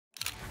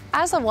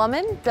As a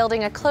woman,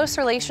 building a close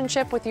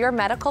relationship with your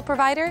medical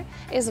provider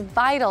is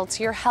vital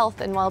to your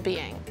health and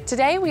well-being.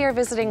 Today, we are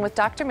visiting with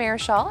Dr.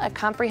 Marischal at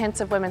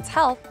Comprehensive Women's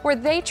Health, where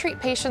they treat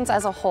patients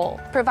as a whole,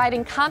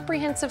 providing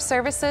comprehensive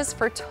services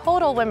for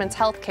total women's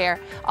health care,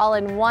 all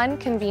in one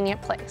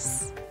convenient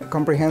place.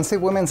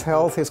 Comprehensive Women's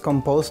Health is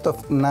composed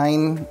of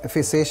 9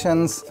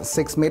 physicians,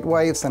 6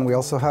 midwives, and we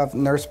also have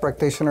nurse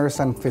practitioners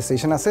and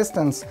physician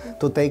assistants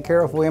to take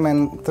care of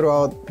women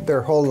throughout their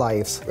whole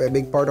lives. A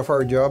big part of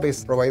our job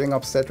is providing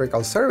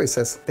obstetrical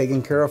services,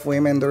 taking care of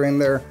women during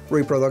their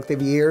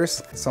reproductive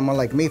years. Someone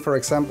like me, for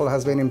example,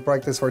 has been in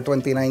practice for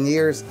 29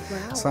 years.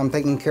 Wow. So I'm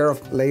taking care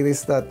of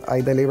ladies that I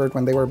delivered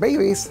when they were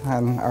babies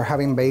and are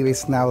having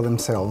babies now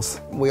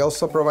themselves. We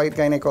also provide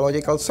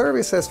gynecological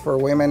services for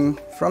women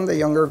from the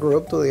younger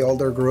group to the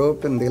older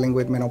group and dealing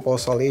with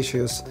menopausal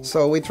issues.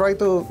 So we try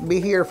to be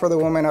here for the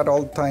woman at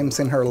all times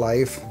in her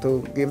life,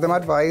 to give them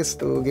advice,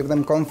 to give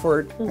them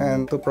comfort,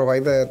 and to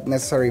provide the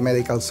necessary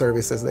medical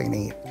services they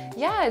need.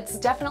 Yeah, it's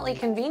definitely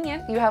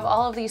convenient. You have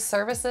all of these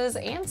services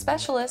and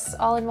specialists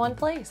all in one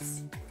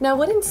place. Now,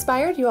 what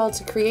inspired you all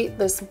to create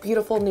this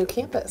beautiful new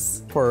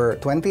campus? For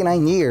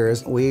 29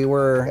 years, we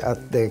were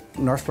at the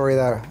North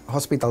Florida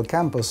Hospital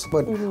campus,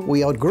 but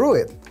we outgrew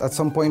it. At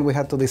some point, we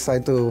had to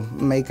decide to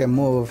make a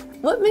move.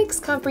 What makes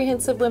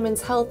Comprehensive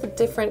Women's Health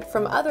different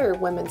from other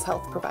women's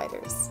health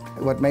providers?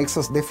 What makes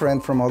us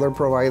different from other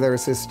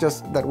providers is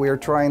just that we are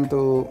trying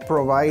to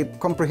provide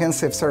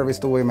comprehensive service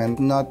to women,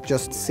 not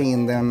just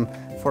seeing them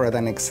for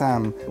an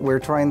exam. We're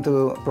trying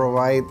to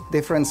provide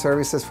different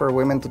services for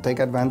women to take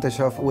advantage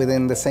of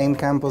within the same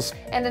campus.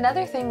 And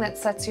another thing that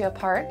sets you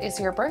apart is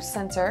your birth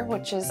center,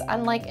 which is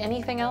unlike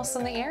anything else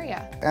in the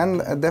area.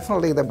 And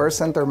definitely the birth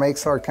center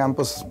makes our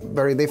campus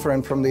very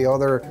different from the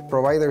other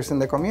providers in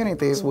the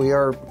communities. We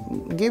are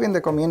giving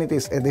the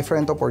communities a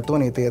different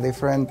opportunity, a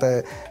different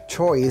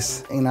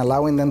choice in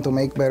allowing them to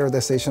make better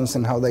decisions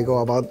in how they go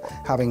about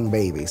having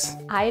babies.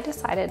 I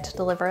decided to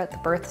deliver at the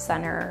birth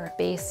center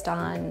based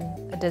on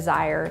a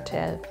desire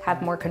to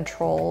have more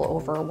control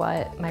over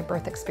what my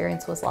birth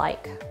experience was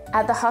like.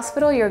 At the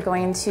hospital, you're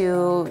going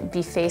to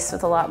be faced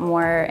with a lot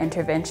more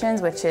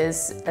interventions, which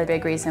is a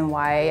big reason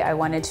why I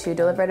wanted to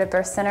deliver at a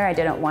birth center. I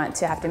didn't want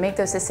to have to make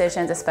those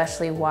decisions,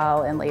 especially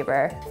while in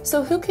labor.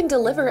 So who can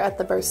deliver at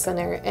the birth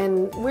center,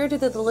 and where do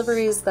the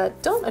deliveries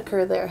that don't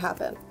occur there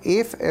happen?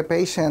 If a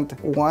patient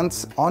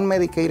wants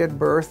unmedicated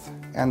birth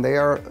and they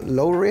are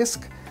low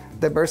risk,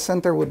 the birth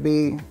center would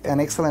be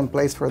an excellent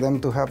place for them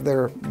to have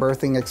their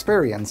birthing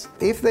experience.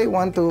 If they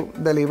want to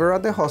deliver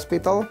at the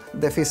hospital,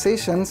 the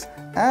physicians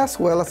as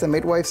well as the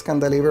midwives can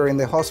deliver in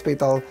the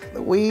hospital.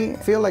 We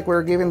feel like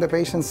we're giving the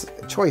patients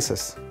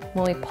choices.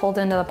 When we pulled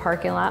into the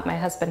parking lot, my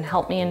husband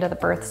helped me into the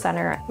birth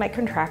center. My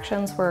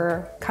contractions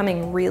were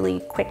coming really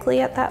quickly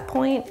at that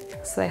point,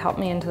 so they helped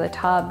me into the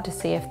tub to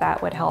see if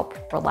that would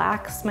help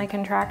relax my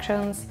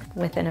contractions.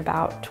 Within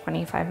about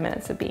 25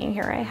 minutes of being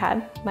here, I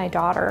had my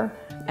daughter.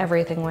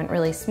 Everything went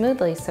really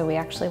smoothly, so we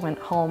actually went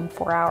home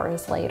 4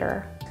 hours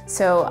later.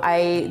 So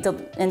I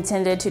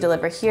intended to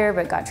deliver here,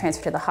 but got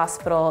transferred to the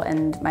hospital,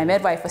 and my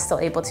midwife was still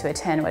able to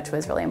attend, which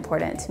was really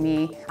important to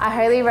me. I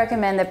highly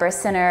recommend the birth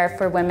center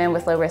for women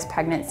with low-risk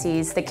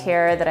pregnancies. The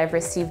care that I've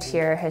received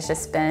here has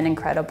just been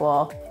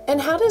incredible. And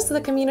how does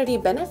the community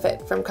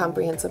benefit from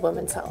Comprehensive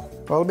Women's Health?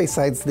 Well,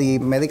 besides the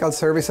medical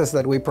services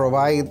that we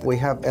provide, we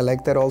have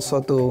elected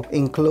also to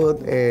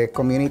include a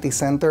community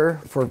center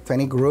for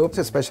any groups,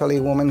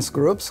 especially women's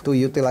groups, to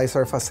utilize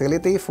our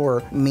facility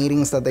for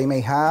meetings that they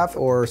may have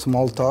or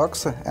small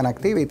talks and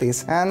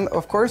activities. And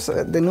of course,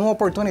 the new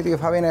opportunity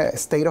of having a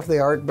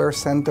state-of-the-art birth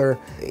center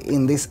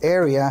in this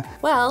area.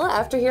 Well,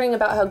 after hearing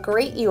about how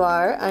great you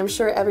are, I'm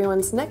sure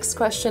everyone's next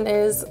question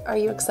is, are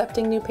you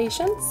accepting new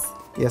patients?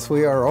 Yes,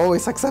 we are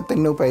always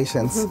accepting new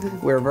patients.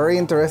 We're very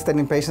interested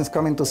in patients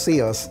coming to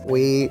see us.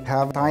 We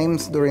have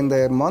times during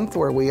the month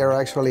where we are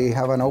actually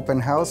have an open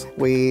house.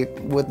 We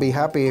would be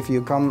happy if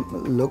you come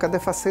look at the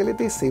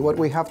facility, see what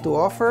we have to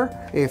offer.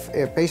 If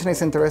a patient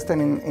is interested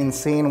in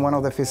seeing one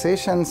of the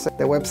physicians,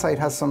 the website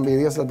has some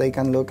videos that they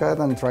can look at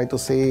and try to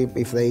see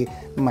if they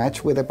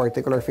match with a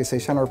particular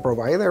physician or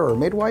provider or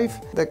midwife.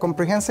 The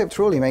comprehensive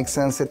truly makes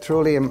sense. It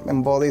truly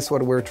embodies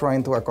what we're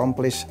trying to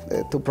accomplish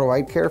to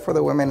provide care for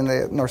the women in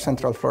the North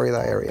Central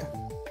Florida area.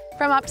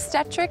 From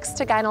obstetrics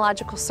to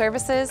gynecological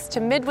services to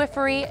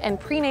midwifery and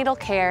prenatal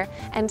care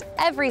and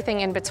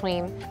everything in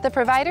between, the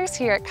providers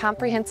here at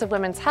Comprehensive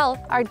Women's Health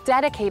are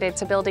dedicated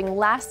to building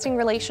lasting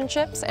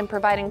relationships and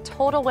providing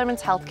total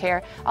women's health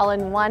care all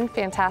in one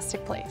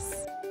fantastic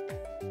place.